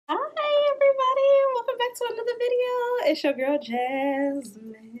back to another video. It's your girl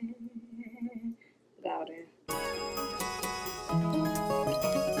Jasmine Golden.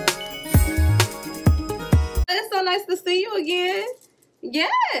 It's so nice to see you again.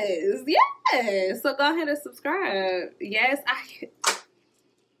 Yes. So go ahead and subscribe. Yes,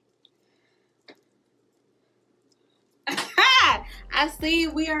 I see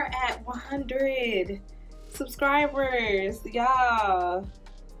we are at 100 subscribers, y'all.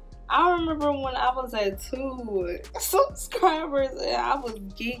 I remember when I was at 2 subscribers and I was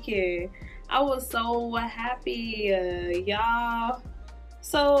geeking. I was so happy, y'all.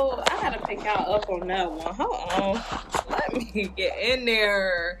 So I gotta pick y'all up on that one. Hold on. Let me get in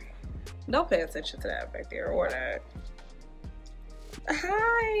there. Don't pay attention to that back there or that.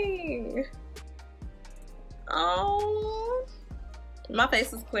 Hi. Oh. My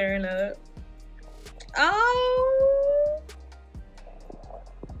face is clearing up. Oh.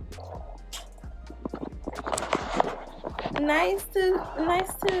 Nice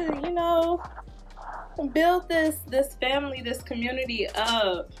to, you know, build this family, this community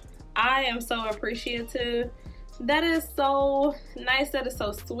up. I am so appreciative. That is so nice. That is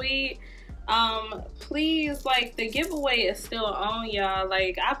so sweet. Please, like, the giveaway is still on, y'all.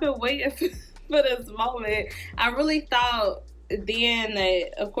 Like, I've been waiting for this moment. I really thought then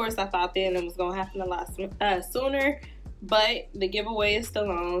that, of course I thought then it was gonna happen a lot sooner, but the giveaway is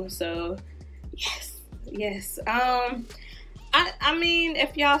still on. So yes. I mean,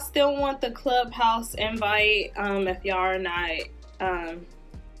 if y'all still want the Clubhouse invite, if y'all are not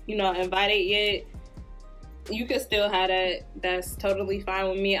you know, invited yet, you can still have that. That's totally fine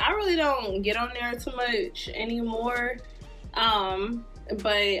with me. I really don't get on there too much anymore, but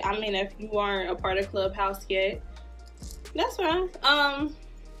I mean, if you aren't a part of Clubhouse yet, that's fine.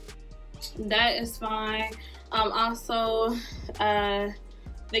 That is fine. Also, the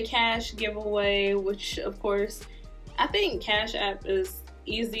cash giveaway, which of course I think Cash App is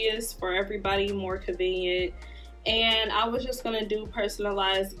easiest for everybody, more convenient, and I was just gonna do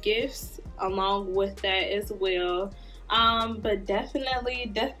personalized gifts along with that as well. But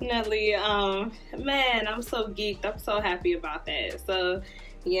definitely, man, I'm so geeked. I'm so happy about that. So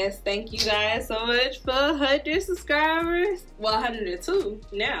yes, thank you guys so much for 100 subscribers. Well, 102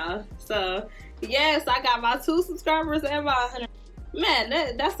 now. So yes, I got my 2 subscribers and my 100. Man,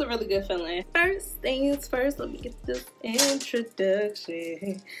 that's a really good feeling. First things first, let me get this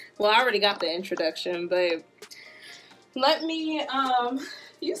introduction. Well, I already got the introduction, but let me,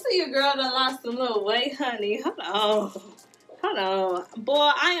 you see your girl done lost a little weight, honey. Hold on.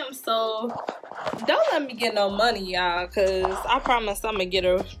 Boy, I am so, don't let me get no money, y'all, because I promise I'm going to get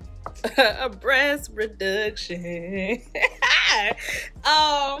a breast reduction.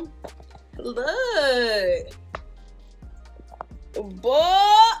 Look. Boy,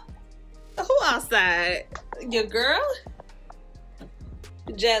 who outside? Your girl?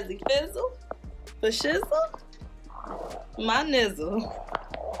 Jazzy Fizzle? The Shizzle? My nizzle.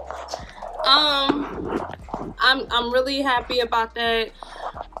 I'm really happy about that,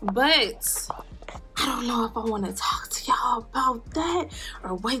 but I don't know if I want to talk to y'all about that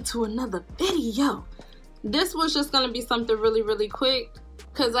or wait to another video. This was just gonna be something really quick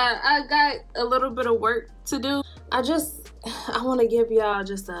because I got a little bit of work to do. I want to give y'all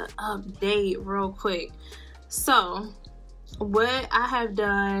just an update real quick. So what I have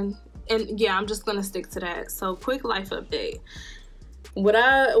done, and yeah, I'm just gonna stick to that. So quick life update. What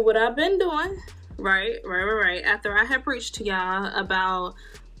I've been doing, right, after I had preached to y'all about,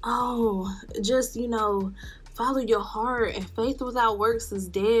 oh, just, you know, follow your heart and faith without works is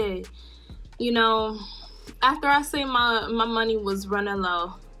dead. You know, after I say my money was running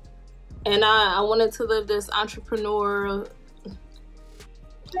low and I wanted to live this entrepreneurial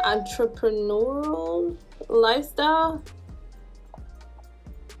lifestyle.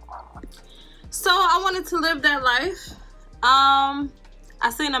 So I wanted to live that life. I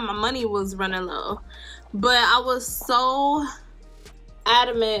seen that my money was running low, but I was so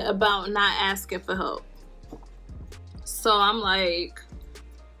adamant about not asking for help. So I'm like,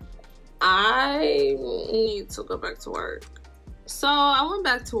 I need to go back to work. So I went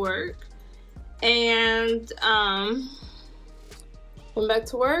back to work and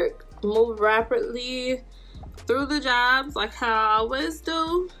moved rapidly through the jobs like how I always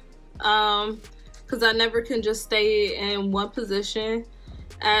do, because I never can just stay in one position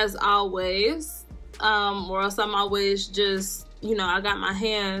as always, or else I'm always just, you know, I got my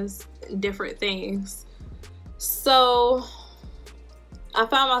hands in different things. So I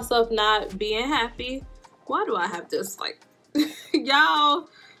found myself not being happy. Why do I have this, like, y'all,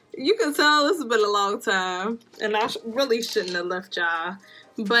 you can tell this has been a long time and I really shouldn't have left y'all,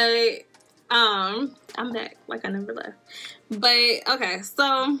 but I'm back like I never left. But okay,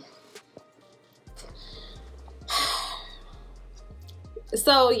 so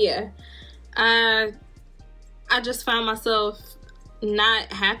yeah, I just found myself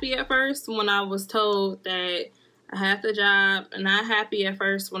not happy at first when I was told that I had the job, and not happy at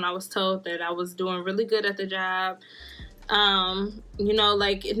first when I was told that I was doing really good at the job. You know,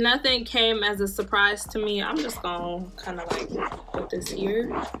 like, nothing came as a surprise to me. I'm just gonna kind of like put this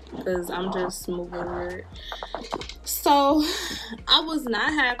here because I'm just moving weird. So I was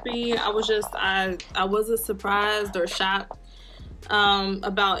not happy. I was just, I wasn't surprised or shocked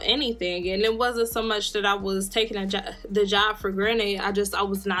about anything, and it wasn't so much that I was taking the job for granted. I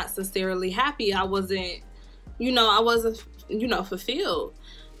was not sincerely happy. I wasn't, you know, fulfilled.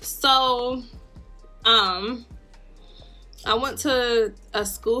 So I went to a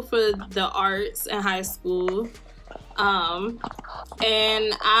school for the arts in high school,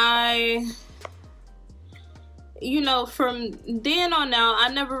 and I, you know, from then on out, I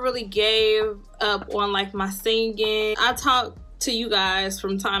never really gave up on like my singing. I talk to you guys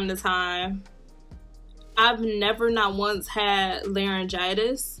from time to time. I've never not once had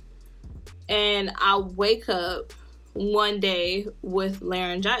laryngitis, and I wake up one day with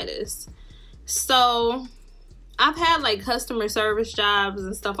laryngitis. So I've had like customer service jobs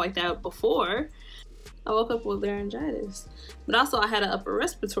and stuff like that before. I woke up with laryngitis, but also I had an upper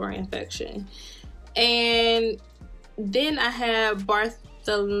respiratory infection, and then I had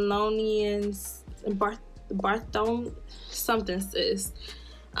Bartholomew something cyst.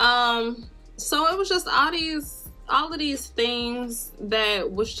 So it was just all of these things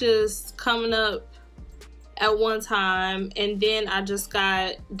that was just coming up at one time, and then I just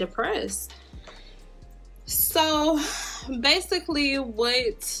got depressed. So basically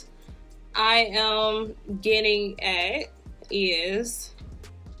what I am getting at is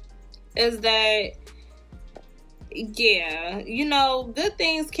that, yeah, you know, good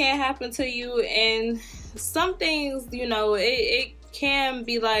things can happen to you, and some things, you know, it can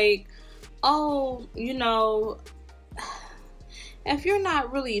be like, oh, you know, if you're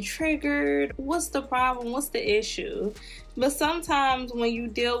not really triggered, what's the problem? What's the issue? But sometimes when you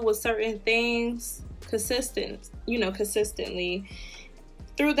deal with certain things consistently,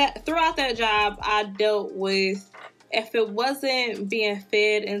 throughout that job, I dealt with, if it wasn't being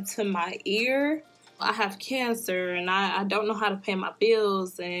fed into my ear, I have cancer and I don't know how to pay my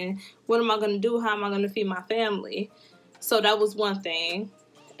bills, and what am I going to do? How am I going to feed my family? So that was one thing.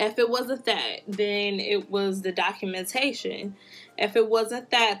 If it wasn't that, then it was the documentation. If it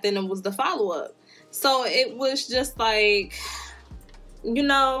wasn't that, then it was the follow-up. So it was just like, you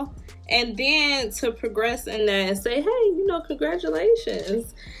know, and then to progress in that and say, hey, you know,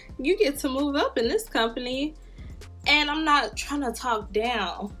 congratulations, you get to move up in this company. And I'm not trying to talk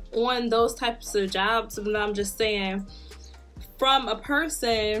down on those types of jobs, but I'm just saying, from a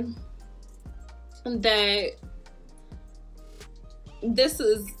person that, this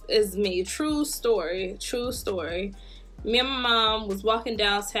is me, true story. Me and my mom was walking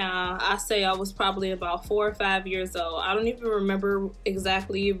downtown. I say I was probably about 4 or 5 years old. I don't even remember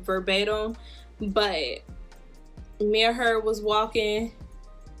exactly verbatim, but me and her was walking,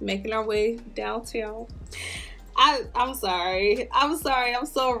 making our way downtown. I'm sorry, I'm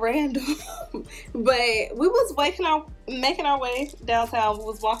so random. But we was making our way downtown. We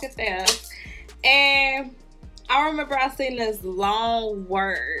was walking fast, and I remember I seen this long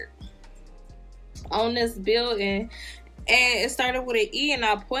word on this building, and it started with an E, and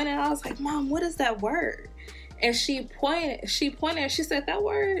I pointed, and I was like, Mom, what is that word? And she pointed, and she said, that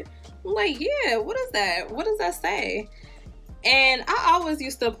word? I'm like, yeah, what is that? What does that say? And I always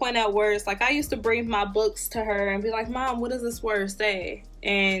used to point out words. Like, I used to bring my books to her and be like, Mom, what does this word say?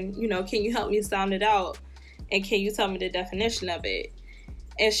 And, you know, can you help me sound it out? And can you tell me the definition of it?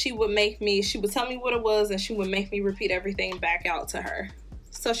 And she would tell me what it was, and she would make me repeat everything back out to her.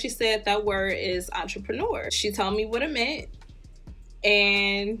 So she said that word is entrepreneur. She told me what it meant,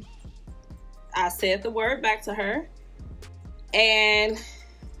 and I said the word back to her, and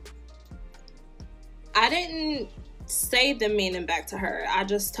I didn't say the meaning back to her. I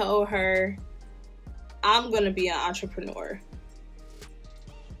just told her, I'm going to be an entrepreneur.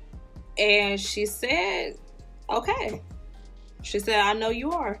 And she said, okay. She said, I know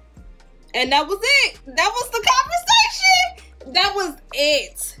you are. And that was it. That was the conversation. That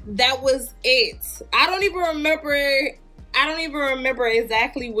was it. I don't even remember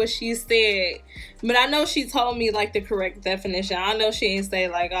exactly what she said, but I know she told me like the correct definition. I know she didn't say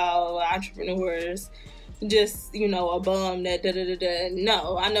like, oh, entrepreneurs just, you know, a bum that da-da-da-da.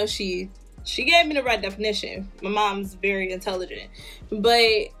 No, I know she gave me the right definition. My mom's very intelligent.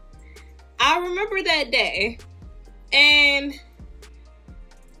 But I remember that day. And,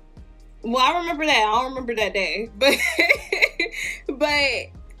 well, I remember that. I don't remember that day. But,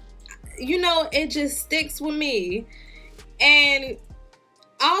 you know, it just sticks with me. And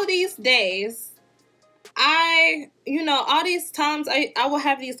all these days, all these times I will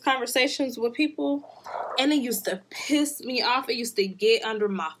have these conversations with people, and it used to piss me off. It used to get under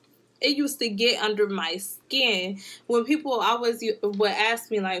my skin when people always would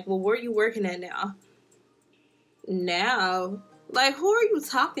ask me, like, well, where are you working at now? Now? Like, who are you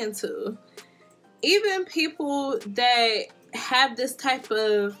talking to? Even people that have this type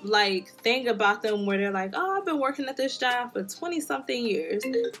of, like, thing about them where they're like, oh, I've been working at this job for 20-something years.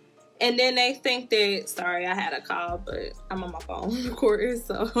 And then they think that, sorry, I had a call, but I'm on my phone recording,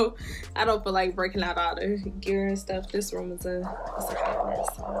 so I don't feel like breaking out all the gear and stuff. This room is a hot mess,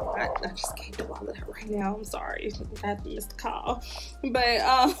 so I just can't do all of that right now. I'm sorry. I had to miss the call. But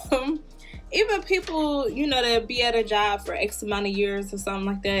even people, you know, that be at a job for X amount of years or something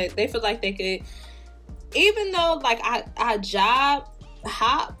like that, they feel like they could, even though, like, I job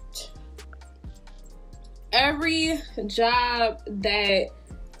hopped, every job that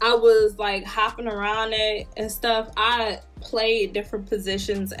I was, like, hopping around at and stuff, I played different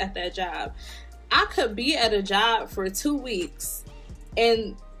positions at that job. I could be at a job for 2 weeks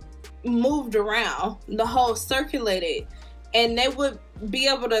and moved around, the whole circulated, and they would be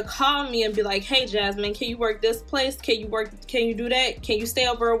able to call me and be like, hey, Jasmine, can you work this place? Can you do that? Can you stay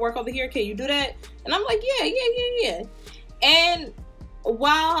over and work over here? Can you do that? And I'm like, yeah. And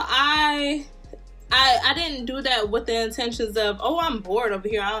while I didn't do that with the intentions of, oh, I'm bored over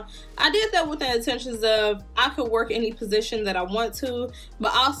here. I did that with the intentions of I could work any position that I want to,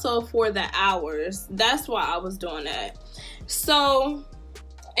 but also for the hours. That's why I was doing that. So,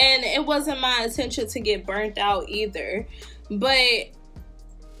 and it wasn't my intention to get burnt out either. But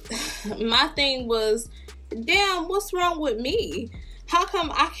my thing was, damn, what's wrong with me? How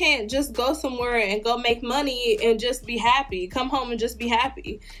come I can't just go somewhere and go make money and just be happy? Come home and just be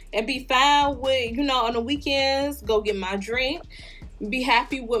happy and be fine with, you know, on the weekends, go get my drink, be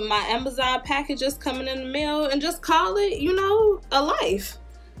happy with my Amazon packages coming in the mail, and just call it, you know, a life.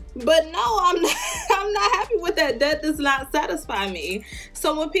 But no, I'm not happy with that. That does not satisfy me.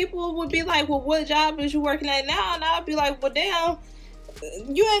 So when people would be like, well, what job is you working at now? And I'd be like, well, damn,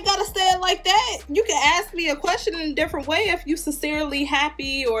 you ain't gotta say it like that. You can ask me a question in a different way if you sincerely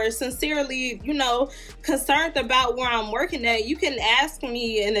happy or sincerely, you know, concerned about where I'm working at. You can ask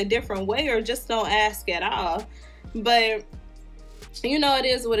me in a different way, or just don't ask at all. But, you know, it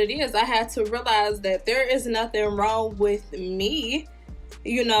is what it is. I had to realize that there is nothing wrong with me.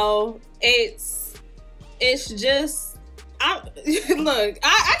 You know, it's just, look,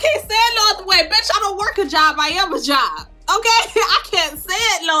 I can't say it no other way. Bitch, I don't work a job. I am a job. Okay, I can't say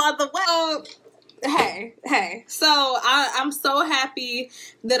it no other way. Hey. So I'm so happy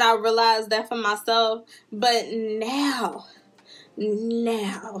that I realized that for myself. But now,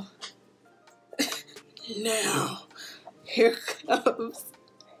 here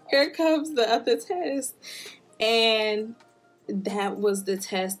comes the other test. And that was the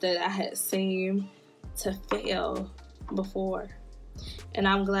test that I had seemed to fail before. And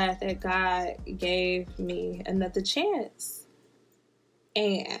I'm glad that God gave me another chance.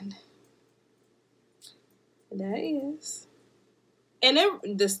 And that is. And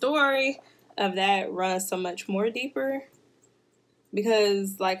the story of that runs so much more deeper.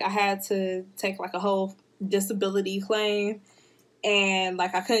 Because, like, I had to take, like, a whole disability claim. And,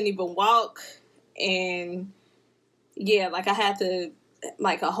 like, I couldn't even walk. And, yeah, like, I had to,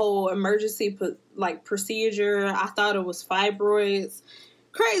 like, a whole emergency, procedure. I thought it was fibroids.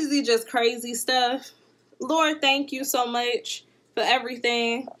 Crazy stuff. Lord, thank you so much for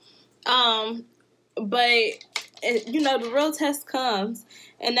everything. But, you know, the real test comes,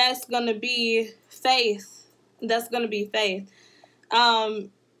 and that's going to be faith. No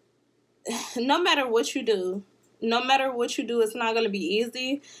matter what you do, it's not going to be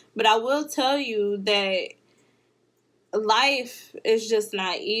easy. But I will tell you that life is just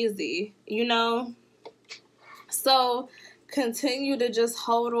not easy, you know? So continue to just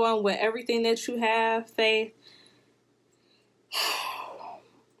hold on with everything that you have, faith.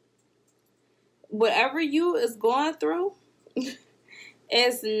 Whatever you is going through,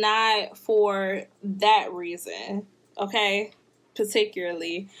 it's not for that reason, okay?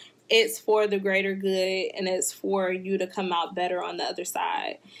 Particularly, it's for the greater good, and it's for you to come out better on the other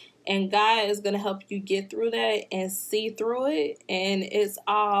side. And God is going to help you get through that and see through it, and it's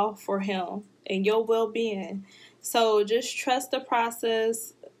all for Him and your well-being. So just trust the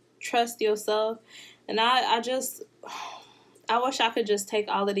process, trust yourself, and I I wish I could just take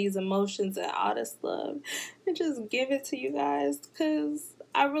all of these emotions and all this love and just give it to you guys, because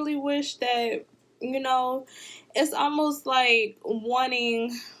I really wish that, you know, it's almost like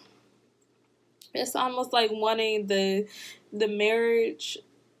wanting the marriage,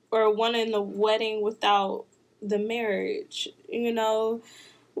 or wanting the wedding without the marriage. You know,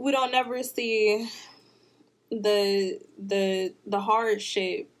 we don't never see the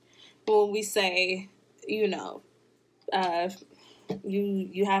hardship when we say, you know,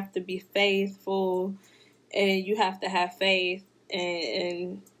 you have to be faithful, and you have to have faith,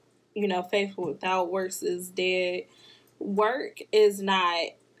 and you know, faithful without works is dead. Work is not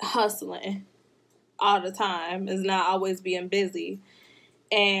hustling all the time. It's not always being busy.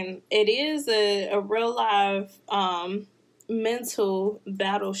 And it is a real life mental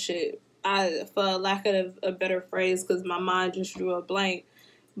battleship. For lack of a better phrase, because my mind just drew a blank.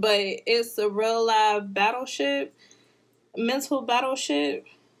 But it's a real life battleship, mental battleship.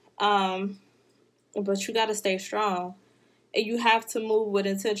 But you got to stay strong. And you have to move with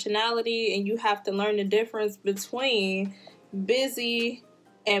intentionality, and you have to learn the difference between busy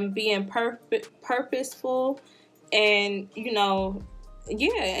and being purposeful, and, you know,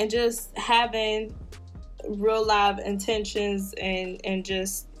 yeah, and just having real live intentions, and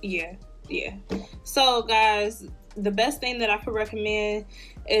just, yeah. So, guys, the best thing that I could recommend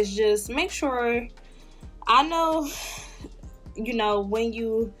is just make sure, I know, you know, when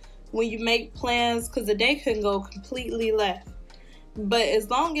you make plans, because the day can go completely left. But as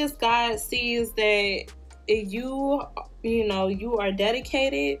long as God sees that you are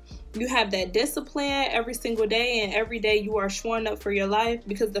dedicated, you have that discipline every single day, and every day you are showing up for your life.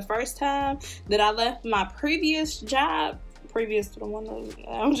 Because the first time that I left my previous job, previous to the one that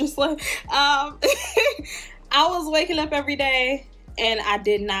I'm just like, I was waking up every day and I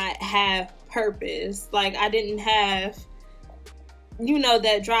did not have purpose. Like, I didn't have, you know,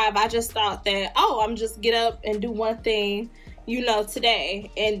 that drive. I just thought that, I'm just get up and do one thing, you know,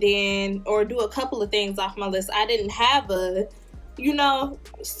 today, and then, or do a couple of things off my list. I didn't have a, you know,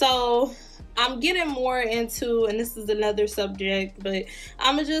 so I'm getting more into, and this is another subject, but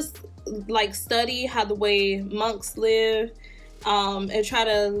I'm gonna just like study how the way monks live, and try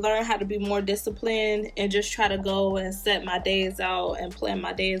to learn how to be more disciplined, and just try to go and set my days out and plan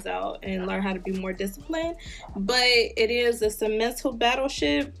my days out and learn how to be more disciplined. But it's a mental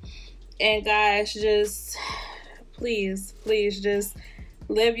battleship, and guys, just please just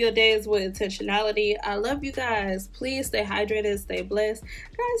live your days with intentionality. I love you guys. Please stay hydrated, stay blessed.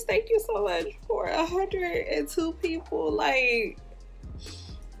 Guys, thank you so much for 102 people. Like,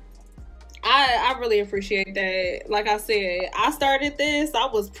 I really appreciate that. Like I said, I started this, I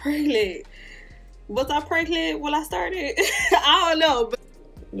was pregnant. Was I pregnant when I started? I don't know, but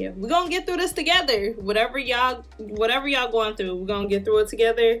yeah, we're gonna get through this together. Whatever y'all going through, we're gonna get through it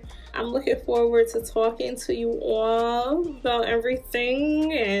together. I'm looking forward to talking to you all about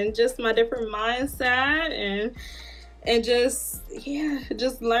everything, and just my different mindset, and just, yeah,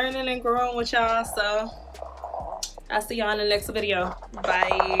 just learning and growing with y'all. So I'll see y'all in the next video. Bye.